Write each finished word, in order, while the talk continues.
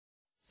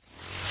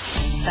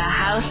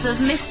House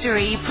of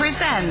Mystery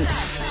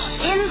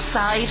presents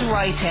Inside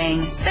Writing,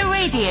 the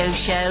radio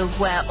show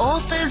where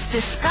authors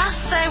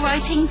discuss their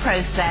writing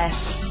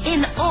process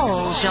in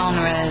all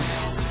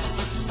genres.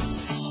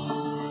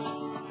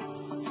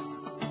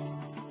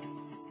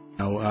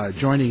 Now,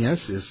 joining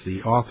us is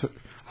the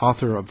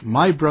author of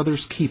My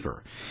Brother's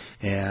Keeper,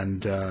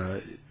 and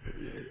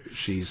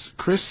she's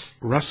Chris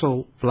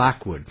Russo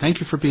Blackwood.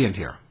 Thank you for being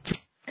here.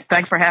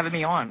 Thanks for having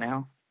me on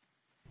now.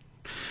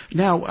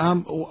 Now,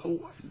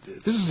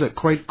 this is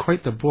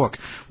quite the book.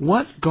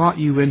 What got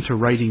you into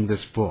writing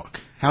this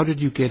book? How did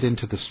you get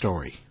into the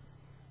story?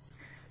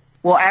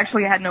 Well,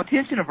 actually, I had no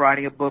intention of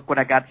writing a book when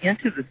I got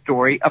into the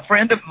story. A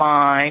friend of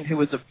mine, who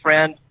was a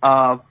friend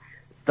of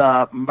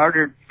the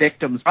murdered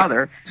victim's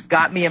brother,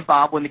 got me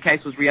involved when the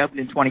case was reopened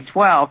in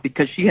 2012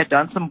 because she had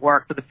done some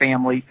work for the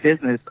family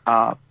business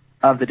of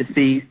the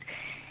deceased.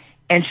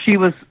 And she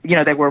was,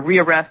 they were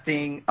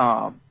rearresting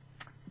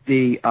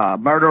the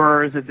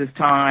murderers at this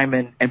time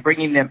and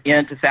bringing them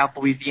into South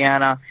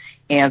Louisiana.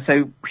 And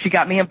so she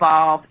got me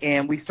involved,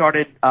 and we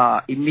started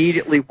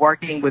immediately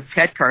working with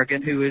Ted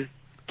Kurgan, who is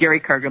Gary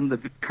Kurgan,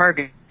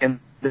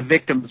 the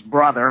victim's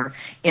brother,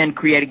 in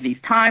creating these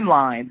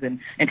timelines and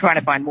trying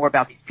to find more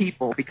about these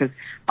people because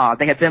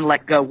they had been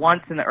let go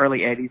once in the early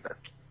 80s.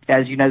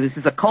 As you know, this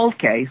is a cold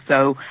case,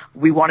 so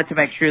we wanted to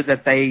make sure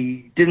that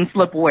they didn't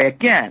slip away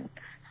again.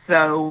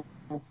 So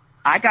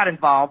I got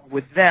involved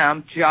with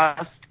them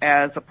just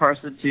as a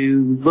person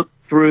to look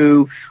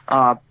through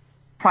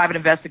private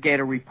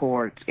investigator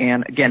reports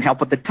and, again, help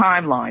with the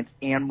timelines.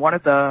 And one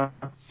of the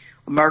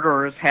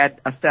murderers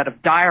had a set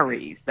of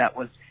diaries that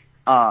was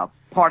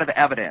part of the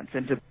evidence.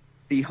 And to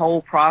the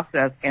whole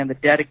process and the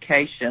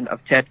dedication of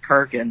Ted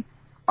Kurgan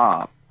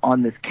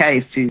on this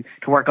case, to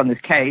work on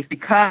this case,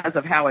 because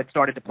of how it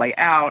started to play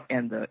out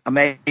and the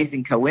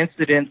amazing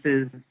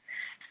coincidences,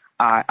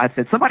 I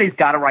said, somebody's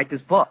got to write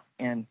this book.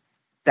 And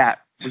that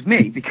was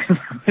me, because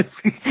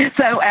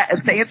so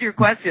to answer your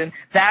question,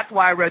 that's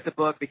why I wrote the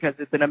book, because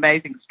it's an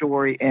amazing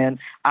story, and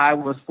I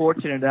was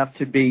fortunate enough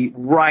to be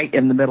right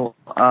in the middle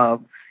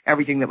of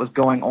everything that was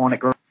going on. A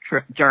great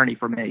journey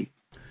for me.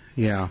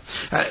 Yeah.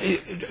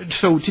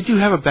 So did you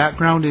have a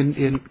background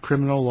in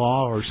criminal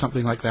law or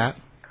something like that?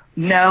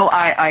 No,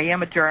 I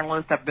am a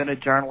journalist. I've been a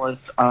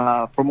journalist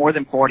for more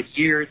than 40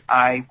 years.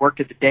 I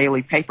worked at the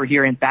daily paper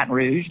here in Baton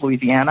Rouge,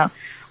 Louisiana,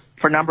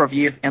 for a number of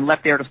years, and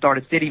left there to start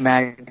a city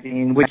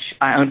magazine, which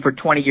I owned for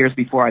 20 years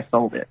before I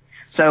sold it.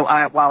 So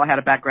while I had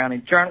a background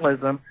in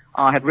journalism,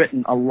 I had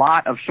written a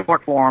lot of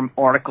short-form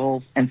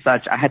articles and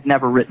such. I had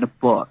never written a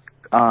book.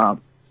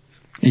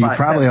 You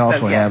probably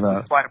also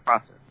have quite a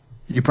process.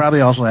 You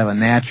probably also have a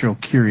natural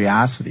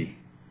curiosity.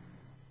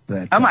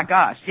 Oh my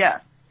gosh,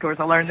 yes. Of course,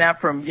 I learned that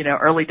from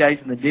early days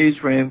in the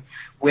newsroom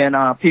when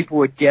people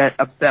would get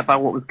upset by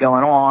what was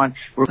going on.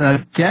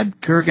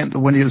 Ted Kurgan,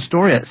 when you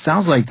story, it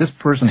sounds like this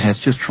person has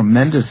just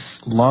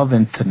tremendous love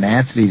and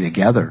tenacity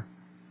together.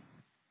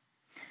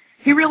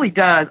 He really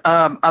does.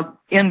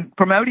 In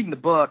promoting the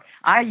book,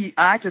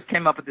 I just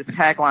came up with this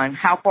tagline: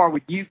 "How far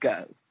would you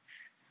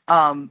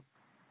go?"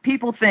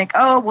 People think,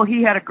 oh, well,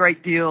 he had a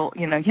great deal.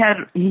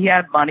 He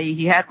had money,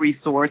 he had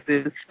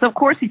resources, so of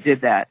course he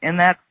did that. And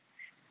that's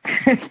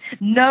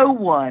no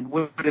one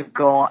would have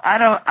gone.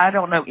 I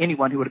don't know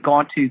anyone who would have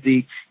gone to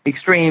the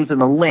extremes and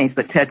the lengths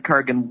that Ted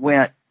Kurgan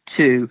went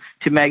to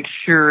make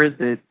sure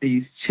that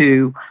these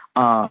two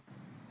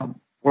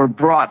were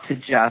brought to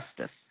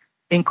justice.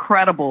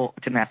 Incredible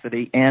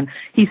tenacity. And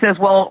he says,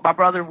 well, my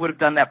brother would have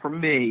done that for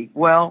me.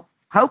 Well,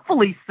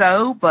 hopefully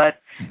so, but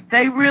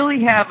they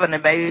really have an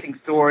amazing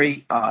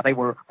story. They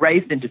were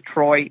raised in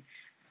Detroit,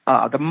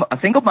 a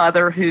single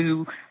mother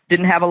who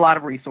didn't have a lot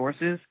of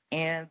resources,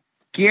 and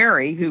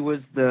Gary, who was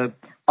the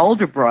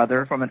older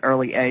brother from an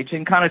early age,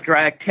 and kind of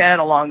dragged Ted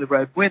along the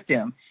road with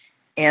him.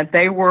 And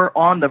they were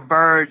on the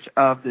verge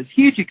of this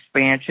huge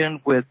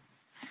expansion with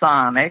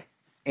Sonic,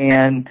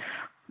 and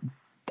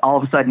all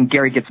of a sudden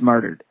Gary gets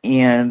murdered,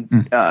 and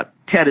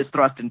Ted is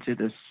thrust into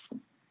this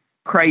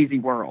crazy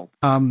world.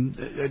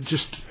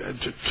 Just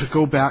to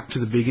go back to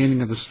the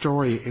beginning of the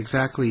story,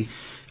 exactly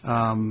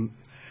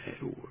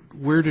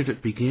where did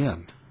it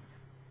begin?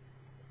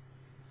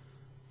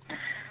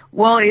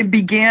 Well, it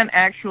began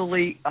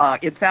actually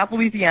in South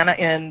Louisiana,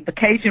 in the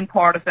Cajun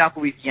part of South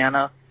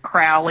Louisiana,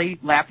 Crowley,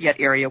 Lafayette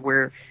area,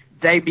 where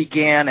they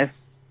began as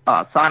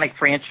Sonic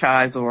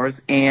franchisors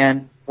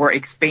and were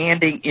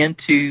expanding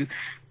into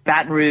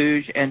Baton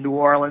Rouge and New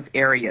Orleans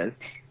areas.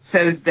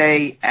 So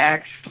they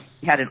actually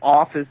had an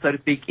office, so to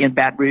speak, in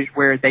Baton Rouge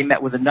where they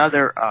met with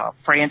another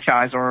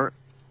franchisor,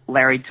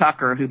 Larry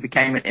Tucker, who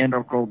became an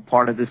integral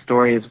part of the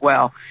story as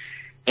well.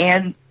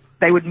 And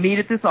they would meet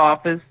at this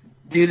office,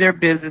 do their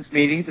business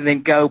meetings, and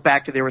then go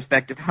back to their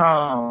respective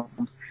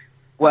homes.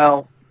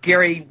 Well,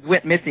 Gary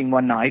went missing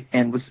one night,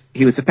 and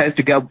he was supposed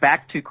to go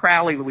back to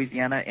Crowley,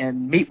 Louisiana,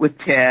 and meet with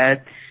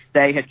Ted.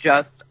 They had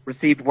just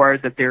received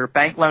word that their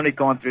bank loan had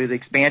gone through, the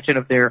expansion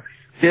of their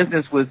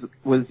business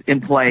was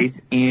in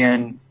place,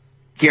 and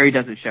Gary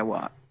doesn't show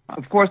up.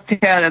 Of course,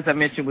 Ted, as I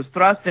mentioned, was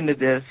thrust into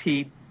this.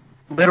 He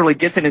literally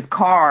gets in his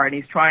car and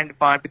he's trying to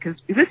find, because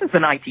this is the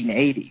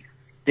 1980s.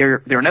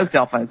 There are no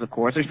cell phones, of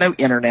course. There's no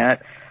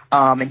internet,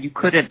 and you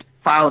couldn't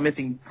file a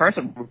missing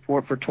person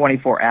report for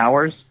 24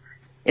 hours.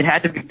 It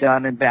had to be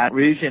done in Baton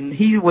Rouge, and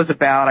he was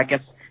about, I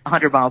guess,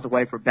 100 miles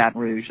away from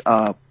Baton Rouge,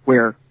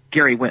 where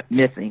Gary went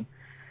missing.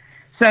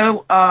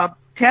 So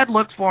Ted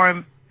looks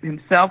for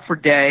himself for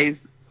days.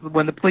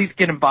 When the police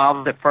get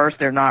involved, at first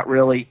there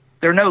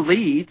are no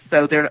leads,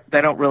 so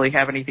they don't really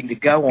have anything to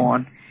go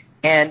on.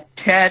 And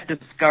Ted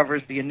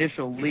discovers the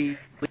initial lead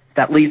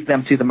that leads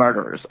them to the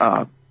murderers.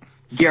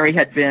 Gary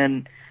had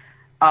been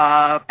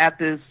at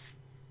this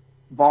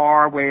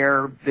bar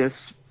where this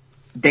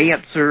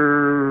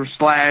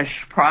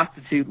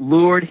dancer/prostitute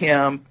lured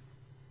him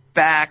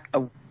back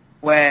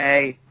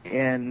away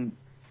and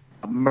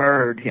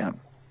murdered him.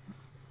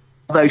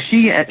 Although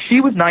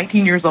she was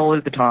 19 years old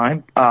at the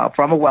time,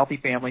 from a wealthy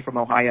family from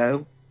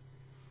Ohio,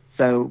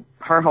 so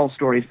her whole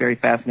story is very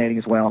fascinating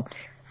as well.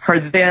 Her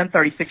then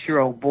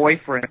 36-year-old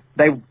boyfriend,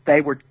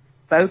 they were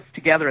both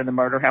together in the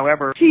murder.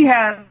 However, she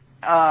had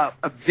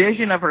a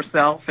vision of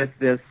herself as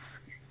this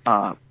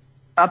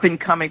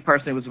up-and-coming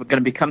person who was going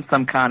to become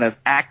some kind of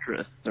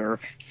actress, or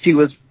she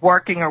was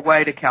working her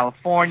way to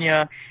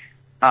California.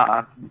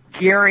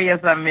 Gary,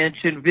 as I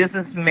mentioned,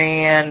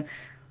 businessman.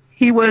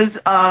 He was,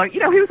 he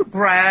was a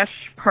brash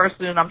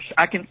person.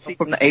 I can see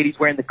from the 80s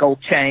wearing the gold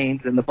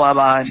chains and the blah,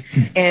 blah.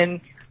 And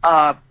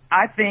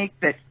I think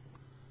that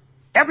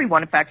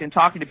everyone, in fact, in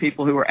talking to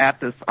people who were at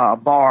this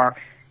bar,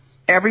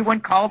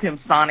 everyone called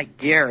him Sonic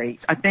Gary.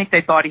 I think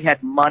they thought he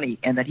had money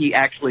and that he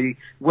actually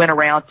went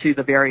around to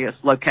the various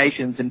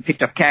locations and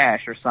picked up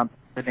cash or something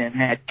and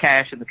had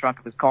cash in the trunk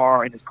of his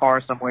car, in his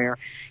car somewhere.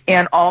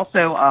 And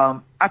also,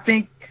 I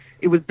think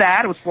it was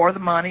for the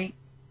money.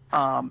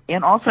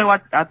 And also,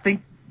 I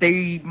think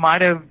they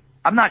might have,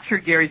 I'm not sure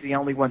Gary's the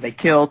only one they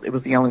killed. It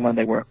was the only one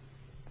they were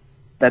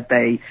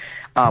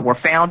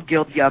found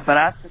guilty of, but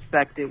I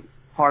suspect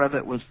part of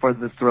it was for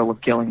the thrill of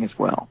killing as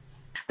well.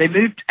 They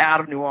moved out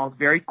of New Orleans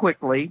very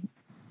quickly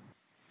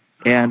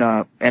and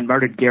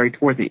murdered Gary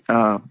toward the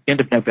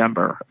end of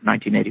November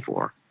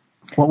 1984.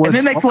 And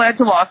then they fled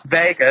to Las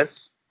Vegas,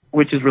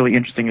 which is really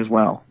interesting as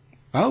well.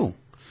 Oh,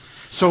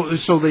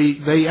 so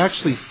they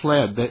actually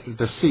fled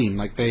the scene,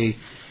 like they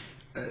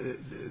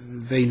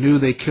knew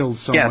they killed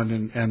someone.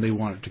 Yes. and they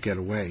wanted to get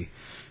away.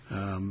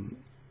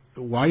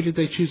 Why did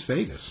they choose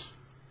Vegas?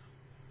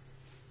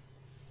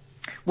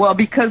 Well,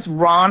 because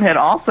Ron had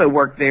also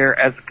worked there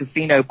as a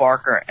casino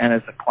barker and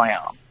as a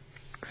clown.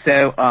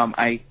 So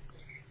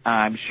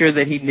I'm sure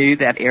that he knew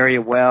that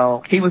area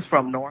well. He was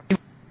from North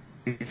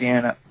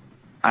Louisiana.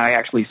 I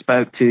actually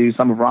spoke to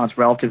some of Ron's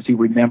relatives who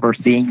remember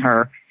seeing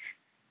her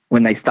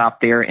when they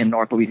stopped there in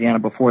North Louisiana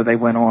before they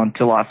went on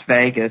to Las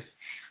Vegas.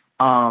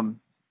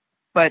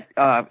 But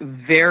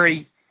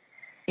very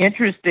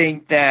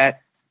interesting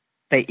that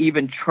they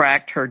even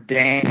tracked her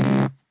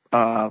down.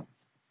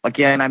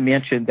 Again, I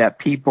mentioned that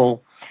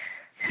people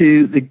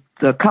the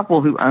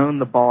couple who owned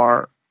the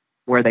bar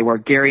where they were,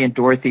 Gary and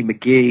Dorothy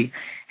McGee,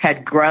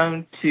 had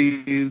grown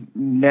to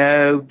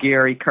know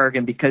Gary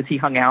Kurgan because he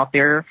hung out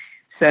there.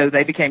 So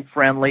they became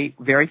friendly,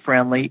 very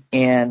friendly.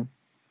 And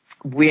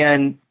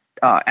when,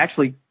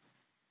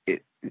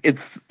 it's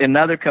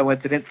another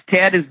coincidence,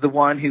 Ted is the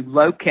one who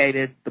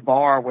located the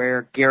bar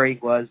where Gary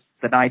was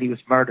the night he was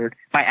murdered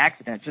by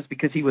accident, just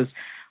because he was,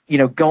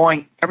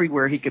 going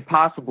everywhere he could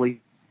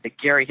possibly that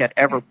Gary had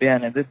ever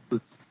been. And this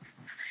was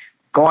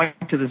going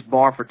to this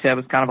bar for Ted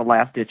was kind of a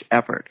last-ditch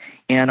effort.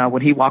 And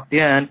when he walked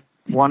in,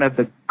 one of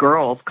the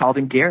girls called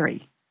him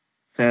Gary.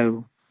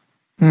 So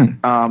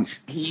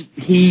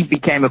he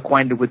became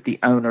acquainted with the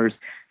owners,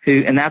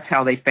 and that's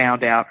how they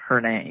found out her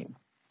name.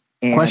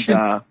 And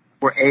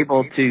were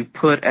able to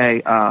put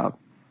a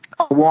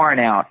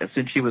warrant out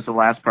since she was the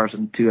last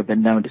person to have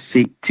been known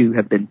to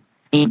have been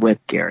seen with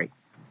Gary.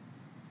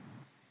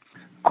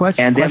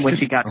 And then when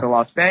she got to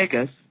Las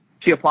Vegas,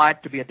 she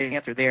applied to be a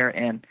dancer there,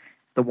 and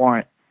the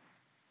warrant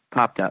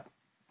popped up.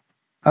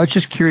 I was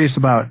just curious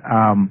about.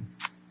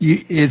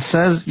 You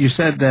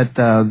said that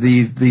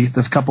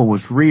this couple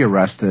was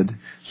rearrested,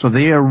 so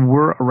they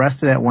were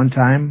arrested at one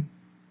time.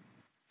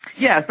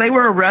 Yes, they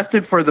were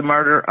arrested for the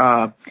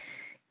murder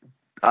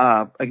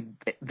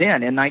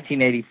then in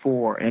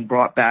 1984 and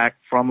brought back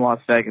from Las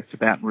Vegas to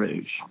Baton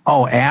Rouge.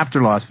 Oh,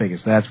 after Las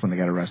Vegas, that's when they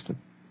got arrested.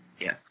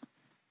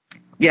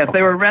 Yes, okay.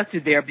 They were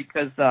arrested there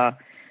because,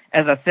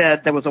 as I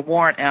said, there was a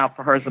warrant out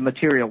for her as a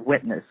material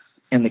witness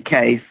in the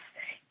case.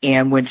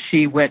 And when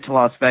she went to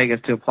Las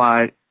Vegas to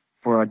apply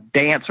for a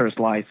dancer's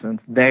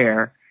license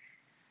there,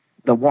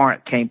 the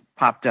warrant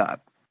popped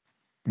up.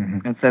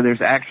 Mm-hmm. And so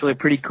there's actually a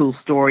pretty cool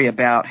story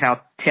about how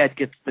Ted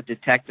gets the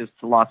detectives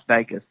to Las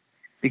Vegas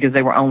because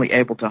they were only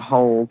able to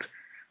hold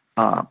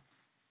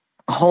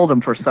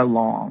them for so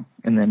long.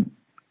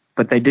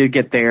 But they do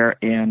get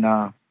there,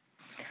 and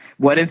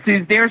what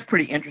ensues there is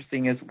pretty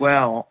interesting as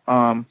well.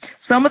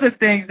 Some of the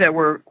things that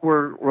were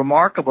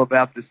remarkable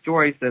about the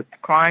story is that the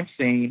crime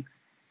scene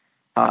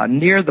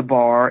near the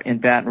bar in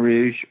Baton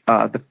Rouge,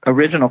 the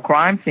original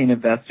crime scene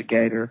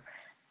investigator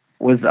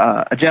was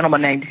a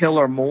gentleman named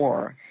Hiller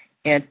Moore.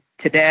 And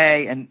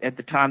today, and at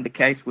the time the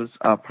case was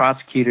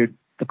prosecuted,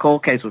 the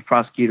cold case was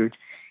prosecuted,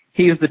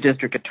 he was the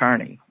district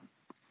attorney.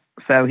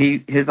 So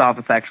his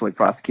office actually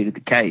prosecuted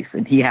the case,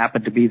 and he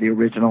happened to be the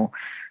original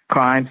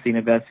crime scene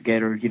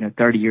investigator,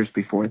 30 years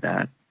before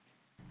that.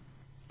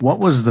 What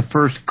was the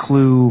first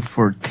clue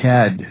for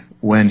Ted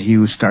when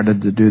he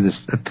started to do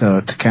this,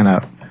 to kind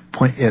of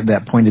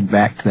pointed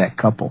back to that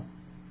couple?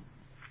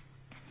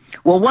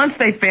 Well, once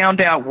they found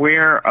out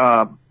where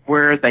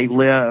they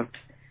lived,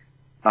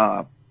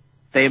 Ted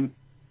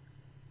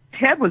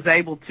was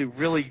able to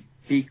really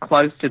be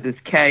close to this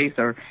case,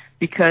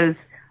 because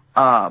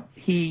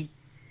he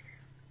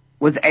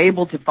was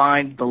able to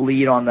find the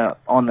lead on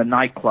the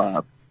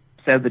nightclub.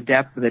 So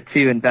the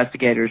two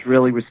investigators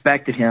really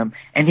respected him,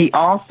 and he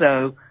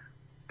also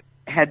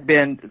had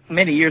been,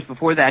 many years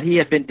before that, he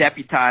had been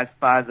deputized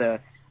by the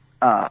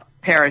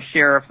parish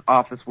sheriff's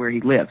office where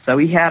he lived. So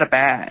he had a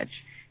badge.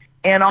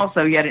 And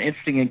also he had an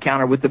interesting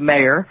encounter with the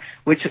mayor,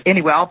 which,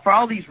 anyway, for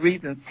all these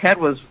reasons, Ted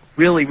was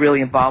really,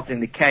 really involved in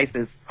the case,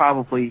 as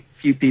probably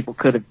few people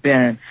could have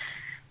been.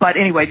 But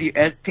anyway,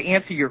 to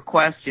answer your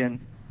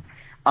question,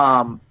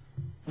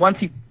 once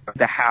he left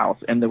the house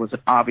and there was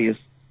an obvious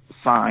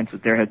signs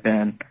that there had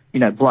been,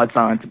 blood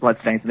signs and blood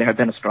stains, and there had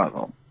been a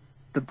struggle,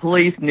 the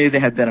police knew there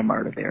had been a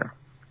murder there.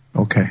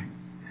 Okay.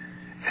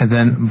 And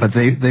then, but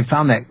they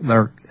found that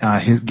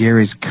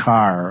Gary's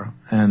car,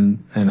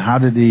 and how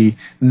did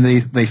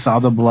they saw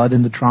the blood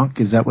in the trunk?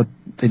 Is that what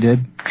they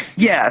did?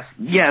 Yes,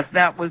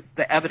 that was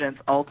the evidence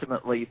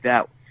ultimately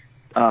that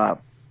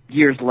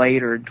years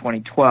later in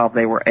 2012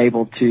 they were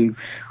able to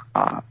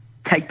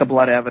take the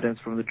blood evidence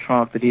from the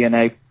trunk, the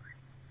DNA,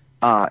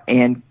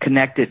 and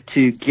connect it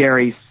to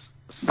Gary's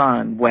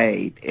son,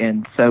 Wade.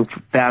 And so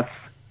that's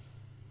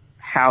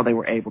how they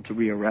were able to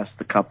rearrest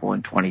the couple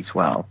in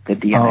 2012. The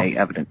DNA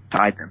evidence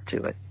tied them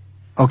to it.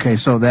 Okay,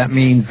 so that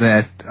means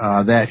that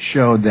that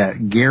showed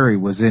that Gary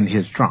was in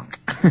his trunk,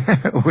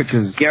 which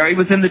is... Gary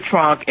was in the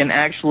trunk, and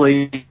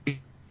actually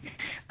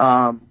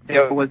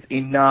there was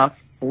enough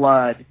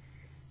blood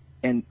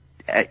and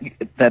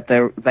that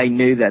they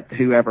knew that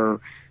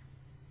whoever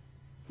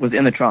was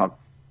in the trunk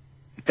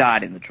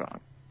died in the trunk.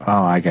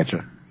 Oh, I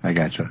gotcha.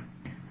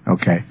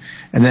 Okay,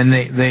 and then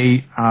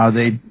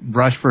they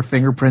brushed for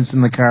fingerprints in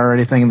the car or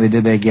anything.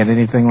 Did they get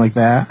anything like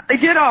that? They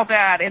did all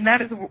that, and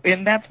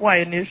that's why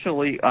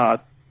initially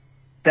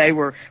they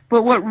were.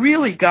 But what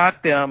really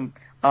got them,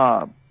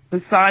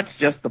 besides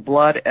just the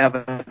blood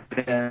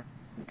evidence,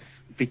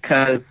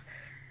 because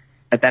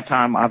at that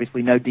time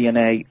obviously no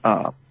DNA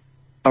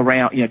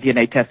around,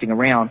 DNA testing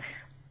around.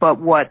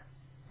 But what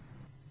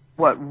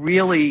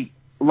really,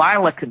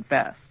 Lila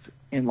confessed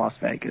in Las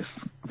Vegas.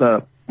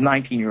 The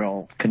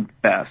 19-year-old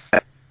confessed.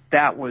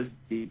 That was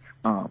the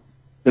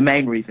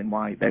main reason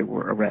why they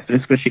were arrested.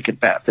 It's because she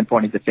confessed and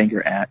pointed the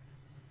finger at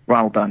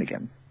Ronald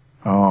Dunnigan.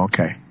 Oh,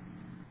 okay.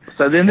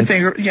 So then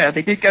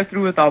they did go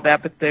through with all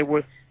that, but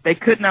they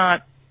could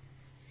not.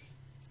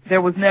 There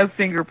was no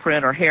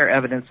fingerprint or hair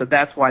evidence, so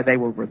that's why they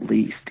were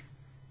released.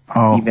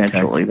 Oh,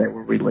 eventually they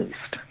were released.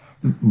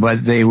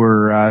 But they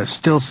were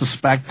still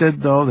suspected,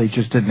 though. They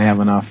just didn't have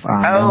enough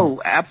on them.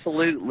 Oh,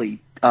 absolutely.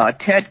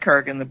 Ted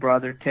Kurgan, the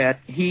brother,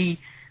 he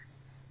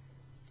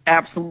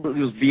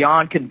absolutely was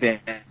beyond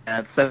convinced.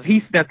 So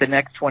he spent the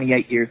next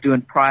 28 years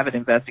doing private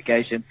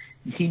investigation.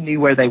 He knew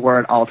where they were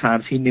at all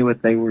times. He knew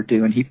what they were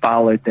doing. He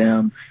followed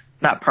them,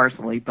 not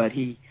personally, but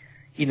he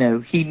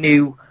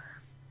knew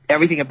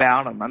everything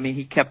about them. I mean,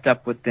 he kept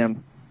up with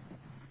them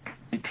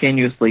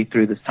continuously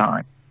through this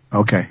time.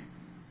 Okay.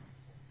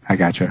 I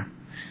gotcha.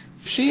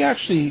 She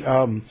actually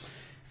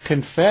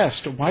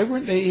confessed. Why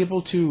weren't they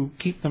able to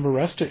keep them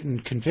arrested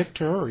and convict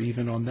her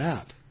even on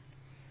that?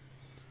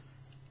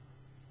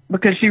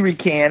 Because she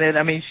recanted.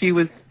 I mean, she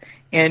was,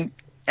 and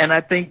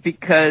I think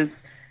because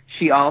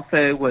she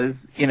also was,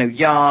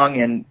 young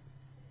and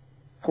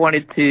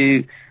pointed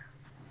to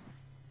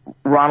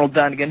Ronald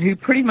Dunnigan, who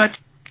pretty much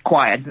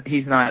quiet.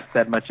 He's not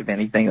said much of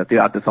anything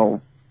throughout this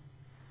whole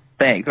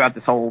thing, throughout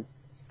this whole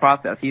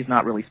process. He's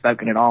not really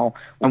spoken at all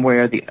one way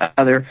or the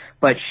other.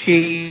 But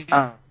she,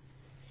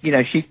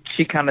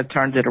 she kind of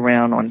turned it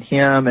around on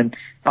him. And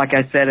like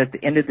I said, at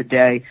the end of the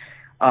day,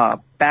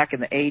 back in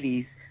the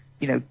 80s,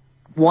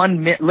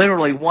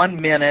 literally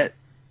 1 minute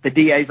the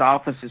DA's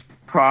office is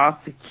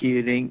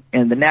prosecuting,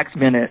 and the next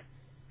minute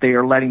they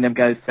are letting them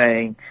go,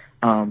 saying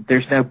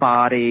there's no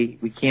body,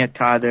 we can't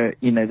tie there's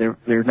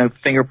no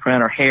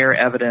fingerprint or hair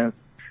evidence,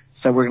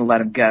 so we're going to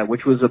let him go,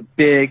 which was a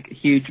big,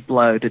 huge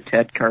blow to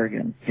Ted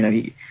Kurgan.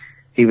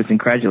 He was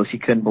incredulous. He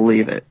couldn't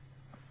believe it.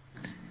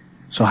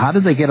 So how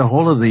did they get a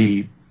hold of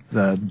the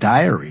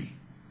diary?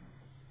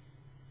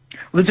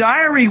 The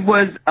diary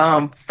was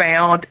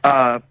found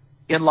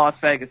in Las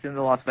Vegas, in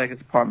the Las Vegas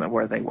apartment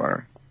where they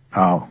were.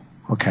 Oh,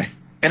 okay.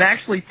 And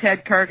actually,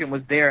 Ted Kurgan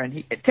was there,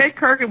 and Ted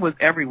Kurgan was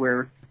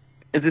everywhere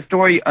as the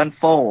story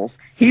unfolds.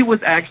 He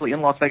was actually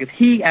in Las Vegas.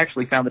 He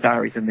actually found the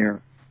diaries in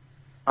their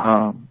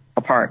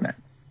apartment.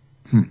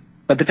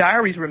 But the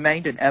diaries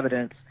remained in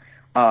evidence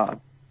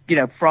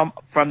from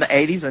the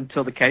 80s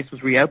until the case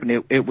was reopened,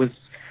 it was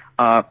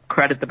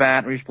credit the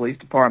Baton Rouge Police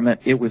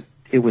Department. It was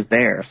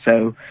there.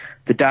 So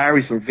the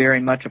diaries were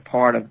very much a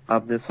part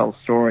of this whole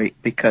story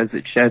because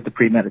it showed the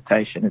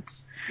premeditation.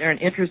 They're an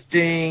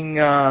interesting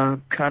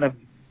kind of,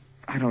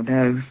 I don't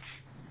know,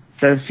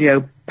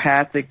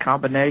 sociopathic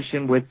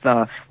combination with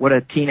what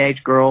a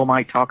teenage girl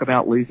might talk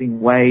about, losing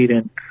weight,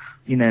 and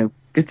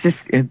it's just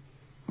a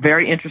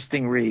very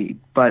interesting read.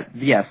 But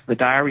yes, the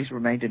diaries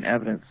remained in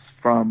evidence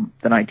from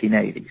the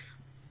 1980s.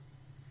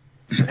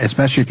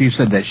 Especially if you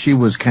said that she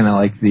was kind of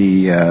like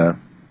the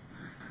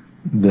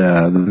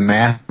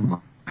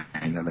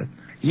mastermind of it.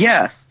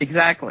 Yes,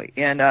 exactly.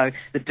 And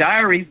the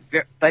diaries,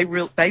 they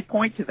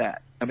point to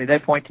that. I mean, they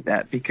point to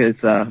that because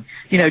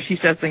she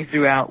says things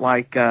throughout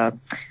like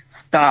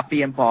stop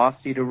being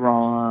bossy to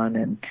Ron,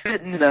 and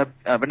fit in the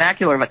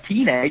vernacular of a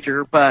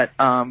teenager, but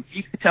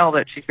you can tell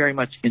that she's very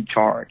much in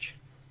charge.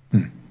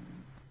 And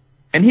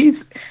he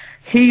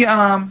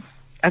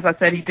as I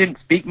said, he didn't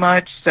speak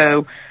much,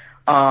 so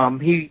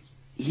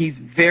he's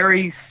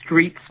very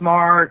street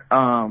smart.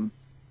 So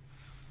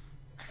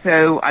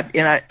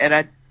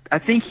I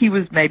think he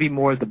was maybe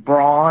more the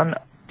brawn.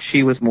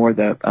 She was more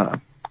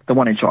the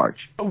one in charge.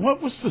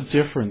 What was the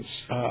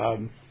difference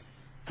in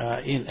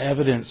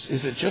evidence?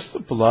 Is it just the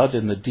blood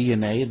and the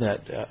DNA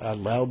that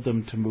allowed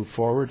them to move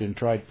forward and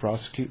try to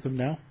prosecute them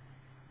now?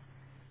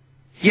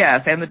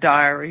 Yes, and the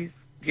diaries,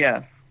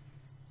 yes.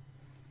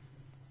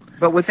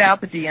 But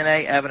without the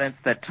DNA evidence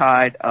that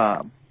tied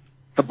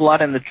the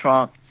blood in the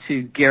trunk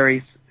to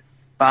Gary's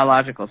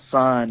biological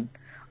son,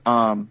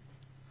 the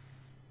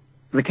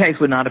case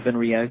would not have been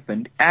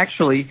reopened.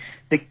 Actually,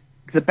 the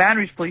Baton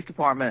Rouge Police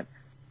Department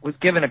was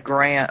given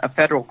a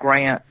federal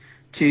grant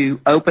to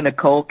open a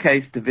cold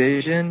case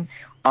division.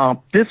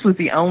 This was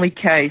the only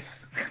case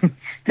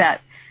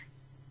that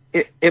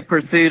it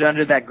pursued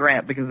under that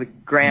grant because the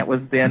grant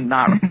was then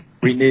not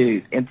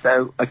renewed. And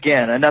so,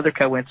 again, another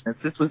coincidence.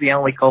 This was the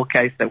only cold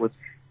case that was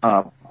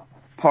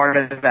part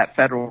of that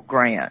federal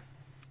grant.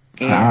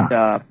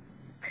 And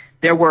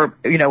there were,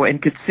 in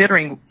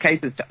considering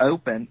cases to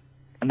open,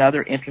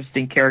 another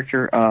interesting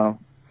character,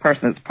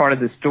 person that's part of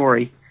this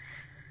story,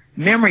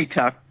 Memory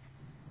Tucker,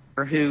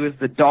 who is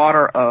the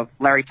daughter of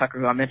Larry Tucker,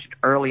 who I mentioned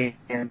earlier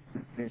in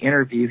the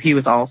interview. He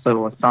was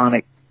also a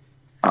Sonic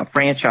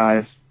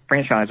franchiser.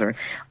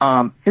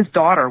 His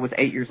daughter was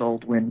 8 years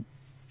old when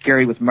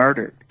Gary was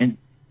murdered. And,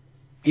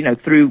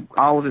 through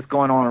all of this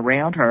going on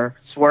around her,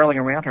 swirling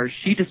around her,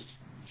 she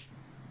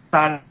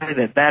decided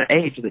at that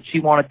age that she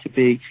wanted to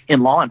be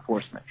in law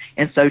enforcement.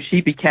 And so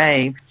she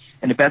became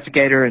an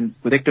investigator in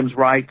the Victims'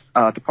 Rights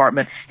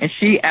Department, and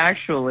she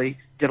actually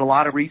did a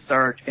lot of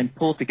research and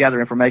pulled together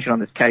information on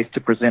this case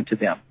to present to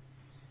them.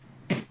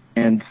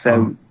 And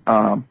so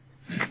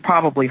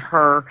probably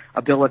her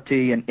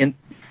ability and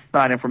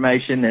inside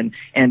information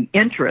and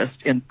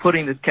interest in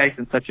putting this case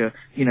in such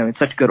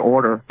good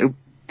order, it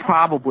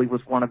probably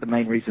was one of the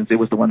main reasons it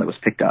was the one that was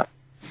picked up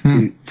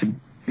to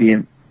be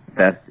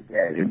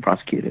investigated and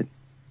prosecuted.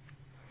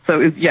 So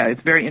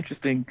it's very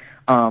interesting.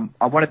 One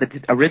of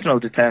the original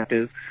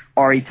detectives,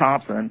 R.E.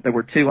 Thompson, there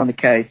were two on the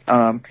case.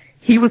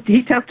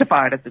 He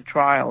testified at the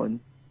trial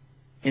in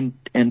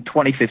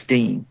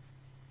 2015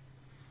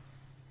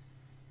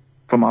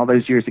 from all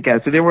those years ago.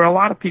 So there were a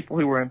lot of people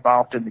who were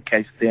involved in the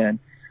case then,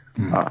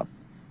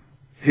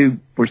 who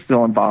were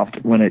still involved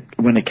when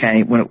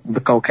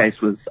the cold case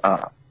was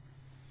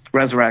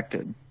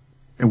resurrected.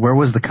 And where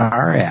was the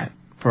car at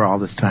for all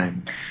this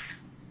time?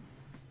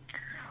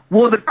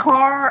 Well, the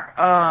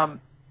car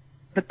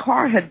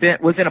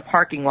was in a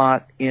parking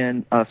lot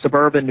in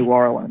suburban New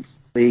Orleans.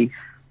 The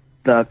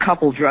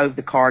couple drove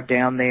the car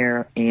down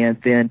there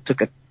and then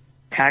took a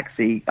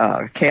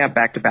cab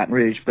back to Baton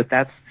Rouge. But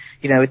that's,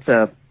 it's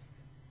a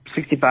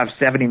 65,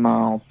 70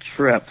 mile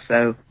trip.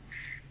 So,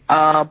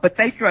 but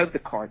they drove the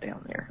car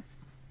down there.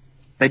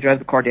 They drove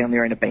the car down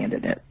there and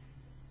abandoned it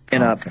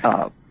in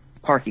a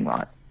parking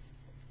lot.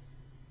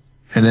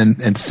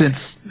 And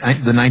since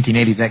the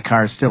 1980s, that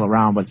car is still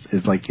around, but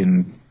is like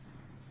in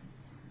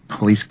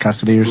police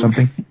custody or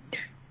something?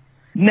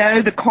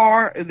 No, the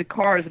car is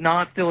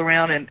not still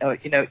around, and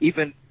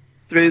even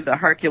through the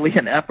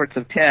Herculean efforts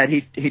of Ted,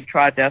 he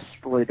tried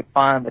desperately to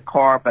find the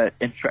car,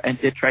 and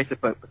did trace it,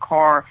 but the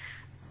car,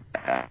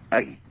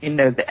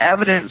 the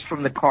evidence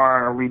from the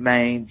car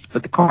remains,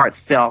 but the car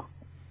itself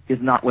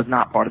was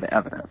not part of the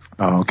evidence.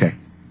 Oh, okay.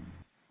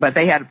 But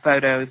they had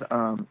photos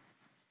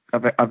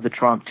of the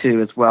trunk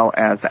too, as well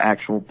as the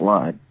actual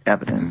blood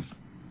evidence.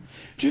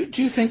 Do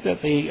you think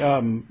that they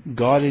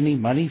got any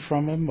money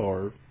from him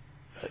or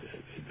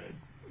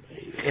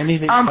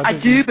anything? I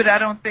do, but I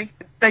don't think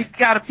they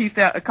got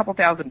a couple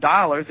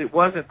 $1,000s. It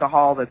wasn't the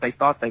haul that they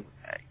thought they would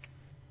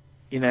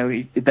make. He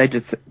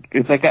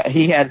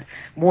had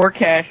more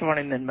cash on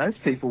him than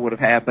most people would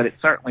have had, but it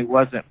certainly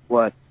wasn't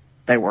what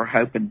they were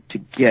hoping to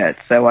get.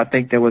 So I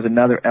think there was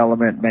another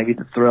element, maybe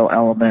the thrill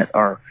element,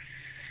 or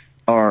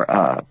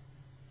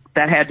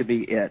that had to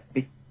be it.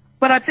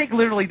 But I think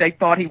literally they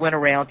thought he went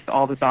around to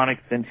all the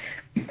Sonics and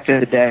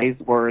did a day's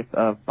worth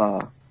of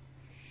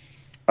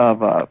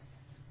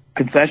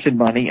concession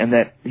money, and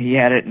that he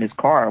had it in his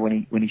car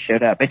when he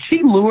showed up. And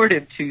she lured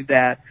him to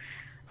that.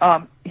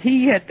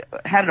 He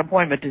had an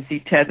appointment to see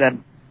Ted that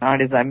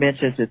night, as I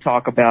mentioned, to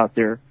talk about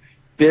their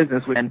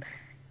business, and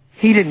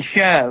he didn't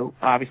show,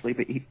 obviously,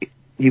 but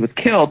he was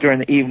killed during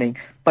the evening.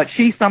 But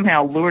she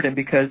somehow lured him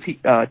because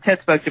Ted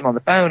spoke to him on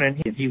the phone, and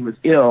he was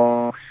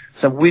ill.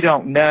 So we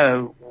don't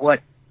know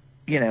what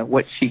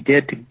she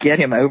did to get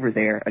him over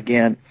there.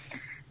 Again,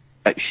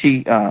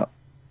 she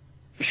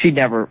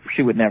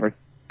would never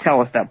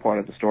tell us that part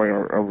of the story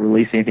or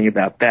release anything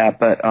about that.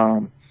 But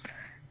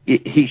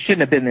he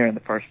shouldn't have been there in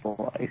the first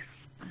place.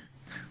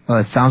 Well,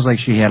 it sounds like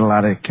she had a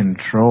lot of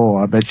control.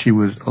 I bet she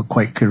was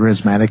quite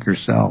charismatic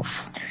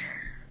herself.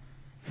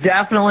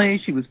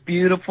 Definitely. She was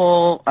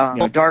beautiful,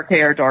 dark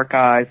hair, dark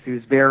eyes. She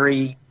was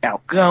very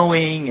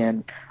outgoing,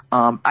 and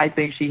I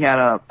think she had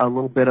a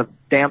little bit of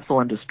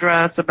damsel in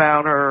distress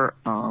about her,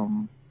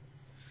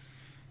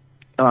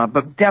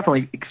 but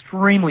definitely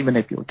extremely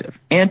manipulative.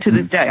 And to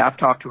this day, I've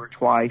talked to her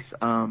twice.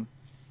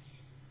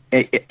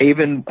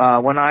 Even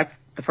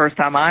the first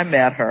time I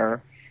met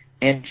her,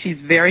 and she's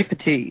very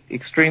petite,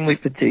 extremely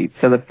petite.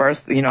 So the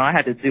first, I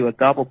had to do a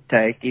double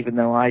take, even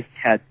though I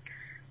had,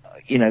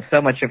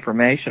 so much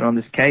information on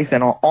this case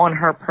and on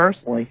her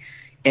personally.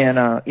 And,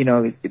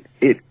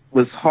 it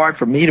was hard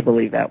for me to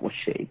believe that was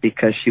she,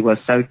 because she was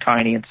so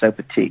tiny and so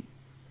petite.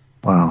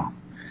 Wow.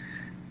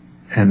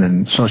 And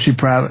then, so she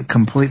probably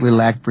completely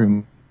lacked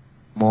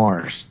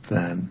remorse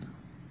then.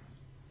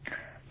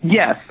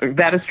 Yes,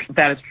 that is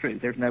true.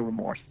 There's no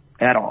remorse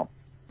at all.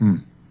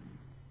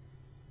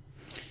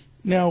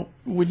 Now,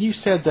 when you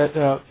said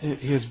that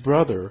his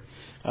brother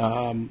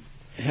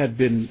had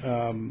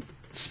been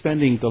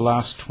spending the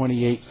last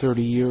 28,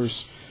 30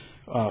 years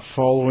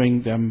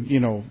following them,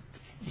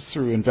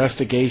 through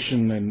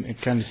investigation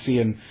and kind of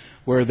seeing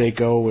where they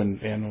go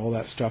and all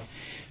that stuff,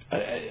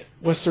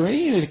 was there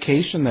any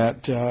indication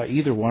that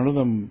either one of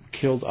them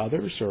killed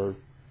others or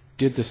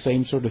did the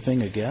same sort of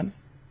thing again?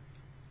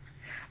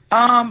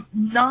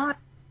 Not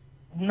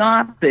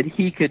that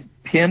he could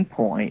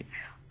pinpoint.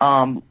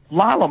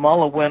 Lila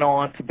Mulla went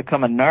on to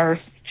become a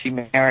nurse. She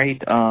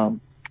married,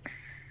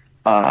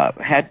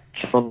 had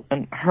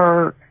children.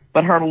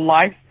 But her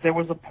life, there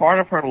was a part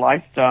of her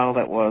lifestyle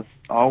that was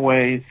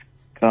always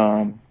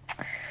a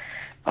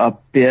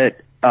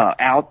bit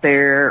out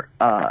there.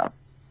 I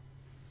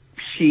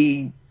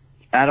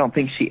don't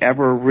think she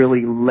ever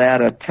really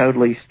led a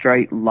totally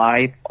straight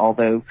life,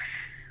 although,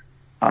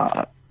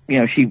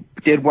 she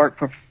did work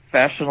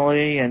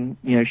professionally and,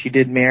 she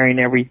did marry and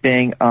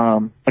everything.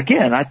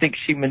 Again, I think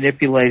she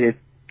manipulated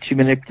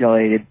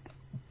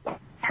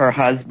her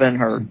husband,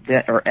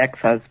 her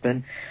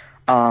ex-husband.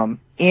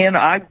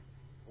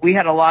 We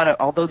had a lot of,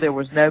 although there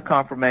was no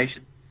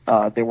confirmation,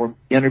 there were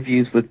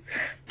interviews with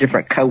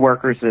different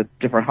coworkers at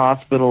different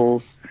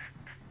hospitals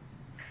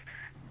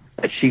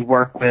that she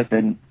worked with,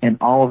 and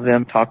all of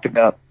them talked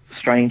about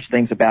strange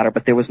things about her,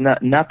 but there was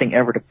nothing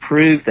ever to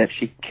prove that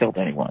she killed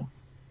anyone.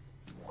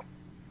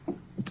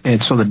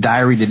 And so the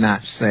diary did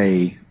not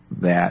say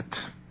that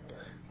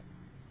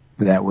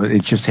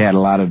it just had a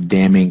lot of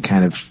damning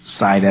kind of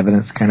side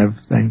evidence kind of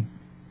thing?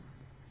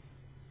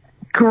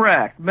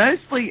 Correct.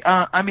 Mostly,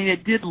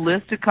 it did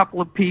list a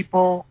couple of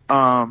people,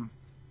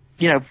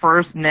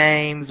 first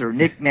names or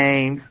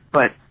nicknames,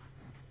 but,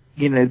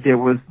 there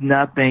was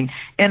nothing.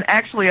 And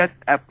actually,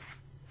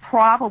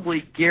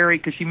 probably Gary,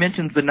 because she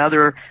mentions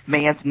another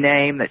man's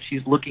name that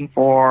she's looking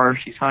for,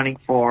 she's hunting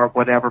for,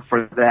 whatever,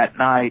 for that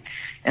night.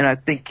 And I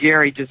think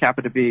Gary just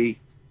happened to be,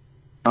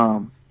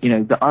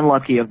 the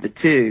unlucky of the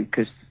two,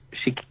 because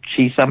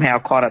she somehow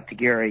caught up to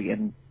Gary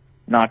and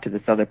not to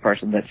this other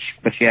person but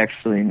she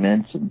actually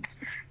mentioned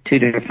two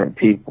different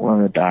people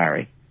in the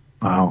diary.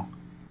 Wow.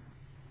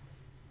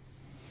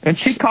 And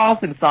she calls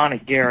him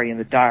Sonic Gary in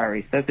the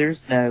diary, so there's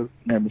no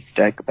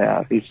mistake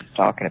about who she's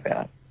talking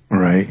about.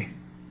 Right.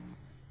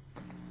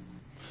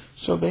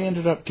 So they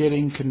ended up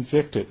getting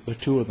convicted, the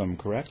two of them,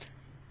 correct?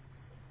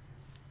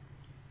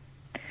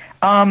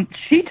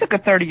 She took a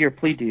 30-year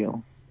plea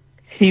deal.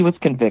 He was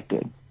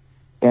convicted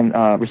and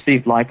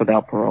received life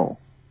without parole.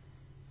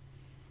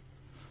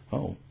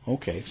 Oh,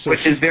 okay. So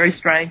which is very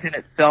strange in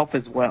itself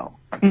as well.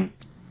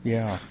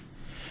 Yeah.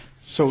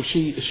 So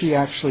she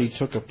actually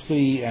took a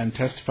plea and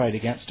testified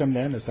against him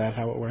then? Is that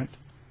how it went?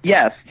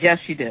 Yes,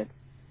 she did.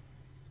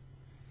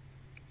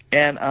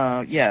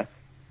 And, yes.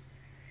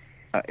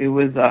 It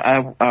was,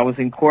 I was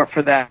in court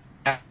for that.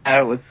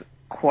 It was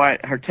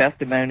her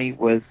testimony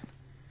was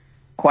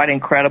quite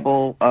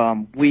incredible.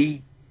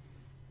 It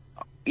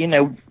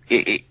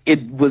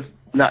was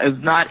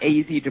not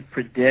easy to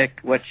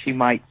predict what she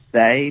might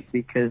say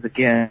because,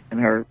 again,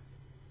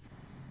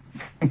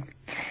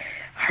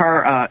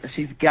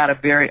 she's got a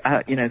very,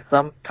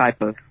 some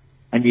type of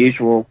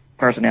unusual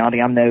personality.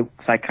 I'm no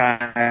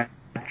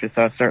psychiatrist,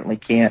 so I certainly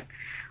can't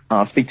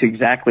speak to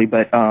exactly,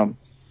 but,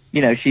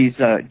 she's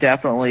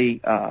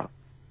definitely,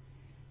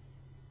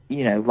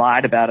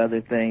 lied about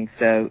other things.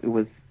 So it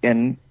was,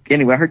 and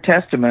anyway, her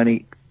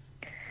testimony,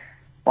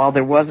 while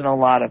there wasn't a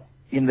lot of,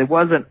 there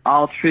wasn't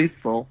all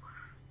truthful,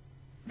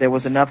 there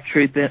was enough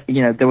truth in,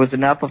 there was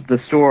enough of the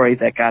story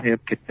that got him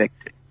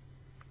convicted.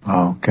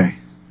 Oh, okay.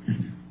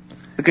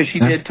 Because she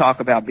did talk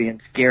about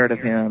being scared of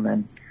him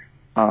and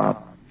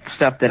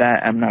stuff that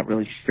I'm not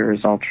really sure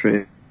is all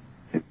true.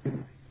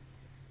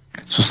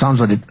 So it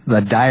sounds like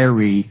the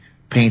diary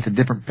paints a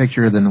different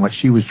picture than what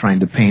she was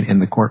trying to paint in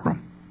the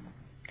courtroom.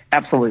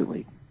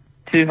 Absolutely.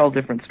 Two whole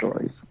different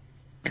stories.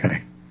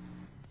 Okay.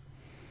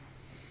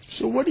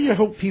 So what do you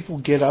hope people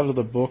get out of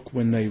the book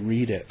when they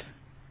read it?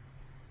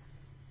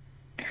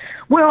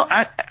 Well,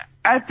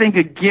 I think,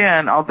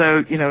 again,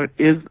 although, it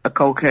is a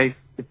cold case,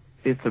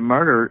 it's a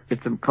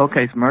cold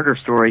case murder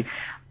story,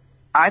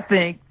 I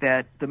think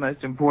that the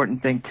most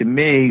important thing to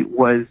me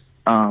was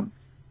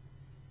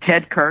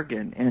Ted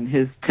Kurgan and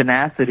his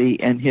tenacity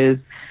and his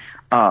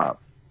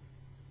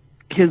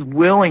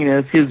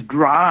willingness, his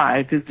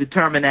drive, his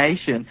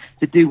determination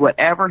to do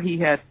whatever he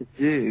had to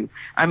do.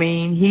 I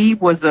mean, he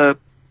was a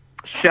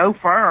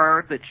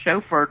chauffeur that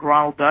chauffeured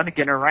Ronald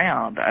Dunnigan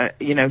around.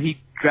 He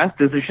dressed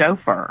as a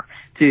chauffeur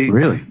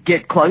to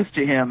get close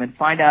to him and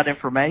find out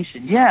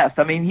information. Yes,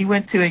 I mean, he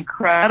went to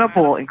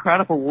incredible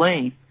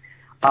lengths,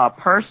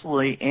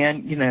 personally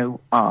and,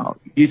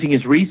 using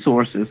his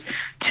resources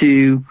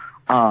to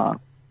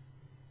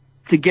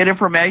get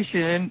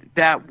information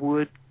that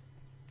would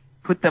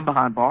put them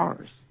behind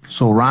bars.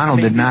 So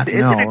Ronald did not know.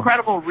 It's an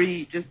incredible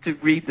read just to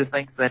read the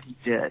things that he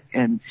did.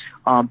 And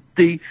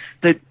the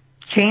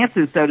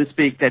chances, so to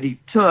speak, that he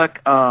took,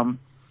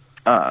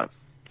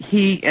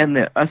 he and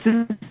the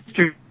assistant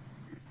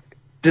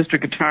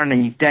district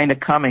attorney, Dana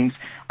Cummings,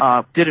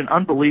 did an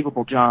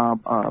unbelievable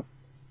job,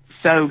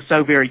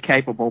 so very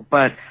capable.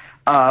 But,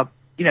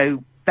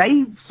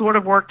 they sort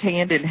of worked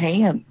hand in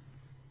hand.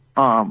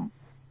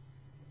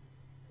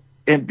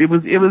 And it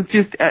was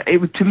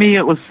to me,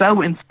 it was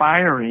so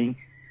inspiring,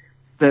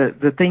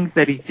 the things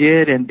that he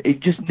did, and it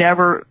just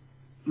never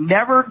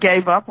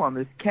gave up on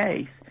this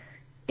case.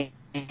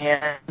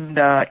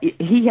 And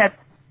he had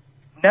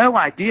no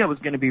idea it was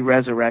going to be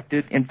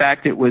resurrected. In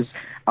fact, it was,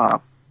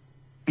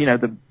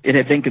 it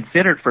had been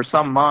considered for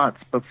some months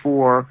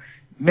before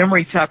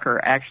Memory Tucker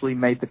actually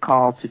made the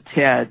call to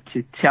Ted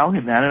to tell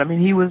him that. And I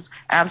mean, he was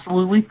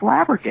absolutely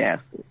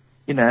flabbergasted,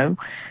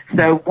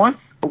 So once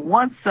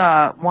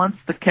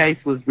the case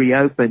was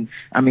reopened,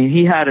 I mean,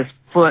 he had his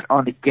foot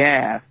on the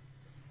gas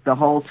the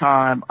whole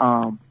time.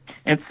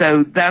 And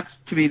so that's,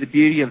 to me, the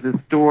beauty of this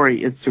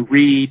story, is to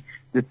read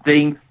the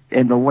things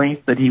and the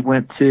lengths that he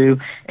went to.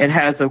 It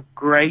has a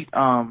great,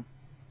 again,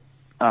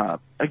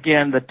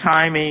 the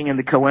timing and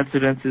the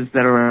coincidences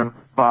that are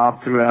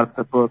involved throughout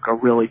the book are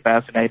really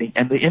fascinating.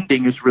 And the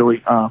ending is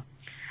really, the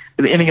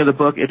ending of the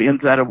book, it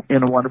ends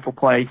in a wonderful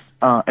place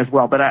as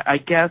well. But I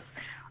guess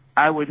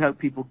I would hope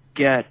people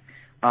get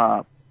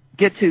to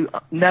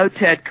know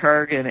Ted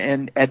Kurgan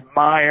and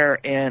admire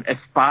and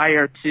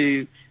aspire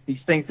to these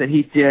things that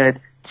he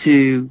did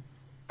to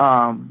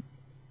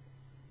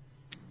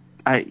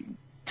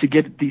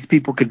get these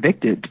people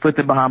convicted, to put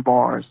them behind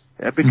bars.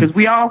 Because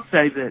we all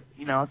say that,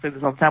 I say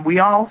this all the time, we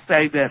all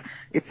say that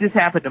if this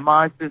happened to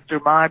my sister,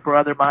 my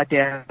brother, my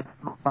dad,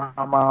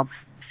 my mom,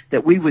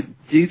 that we would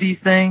do these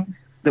things,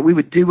 that we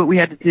would do what we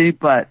had to do,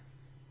 but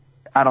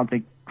I don't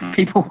think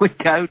people would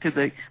go to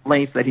the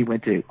lengths that he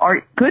went to,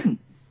 or couldn't.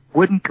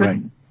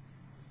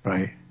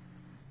 Right.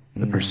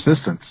 The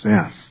persistence,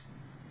 yes.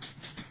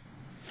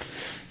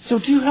 So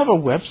do you have a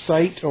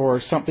website or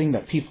something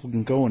that people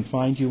can go and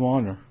find you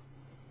on? Or?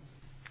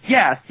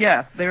 Yes.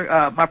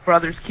 They're my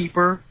brother's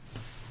keeper.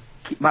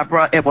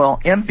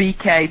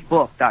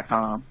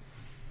 mbkbook.com.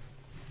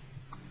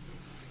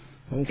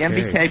 Okay.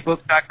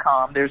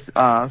 mbkbook.com. There's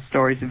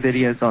stories and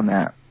videos on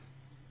that.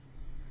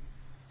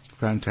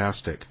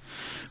 Fantastic.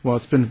 Well,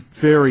 it's been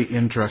very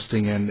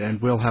interesting, and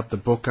we'll have the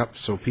book up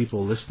so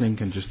people listening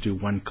can just do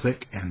one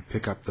click and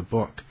pick up the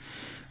book.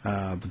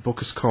 The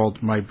book is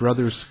called My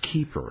Brother's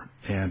Keeper,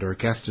 and our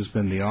guest has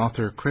been the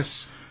author,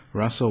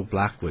 Russo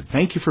Blackwood.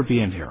 Thank you for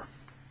being here.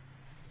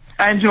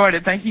 I enjoyed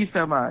it. Thank you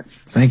so much.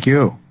 Thank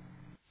you.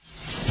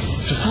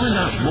 To find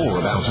out more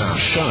about our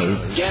show,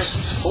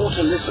 guests, or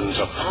to listen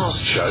to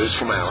past shows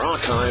from our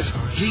archive,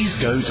 please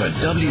go to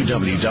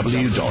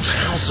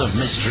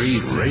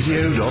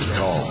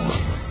www.houseofmysteryradio.com.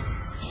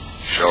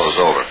 Show's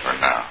over for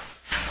now.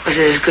 Was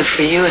it as good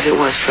for you as it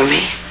was for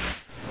me?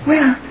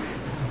 Well,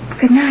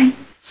 good night.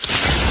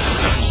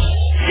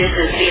 This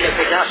has been a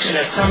production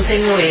of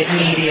Something Weird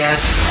Media.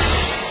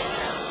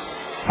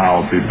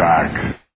 I'll be back.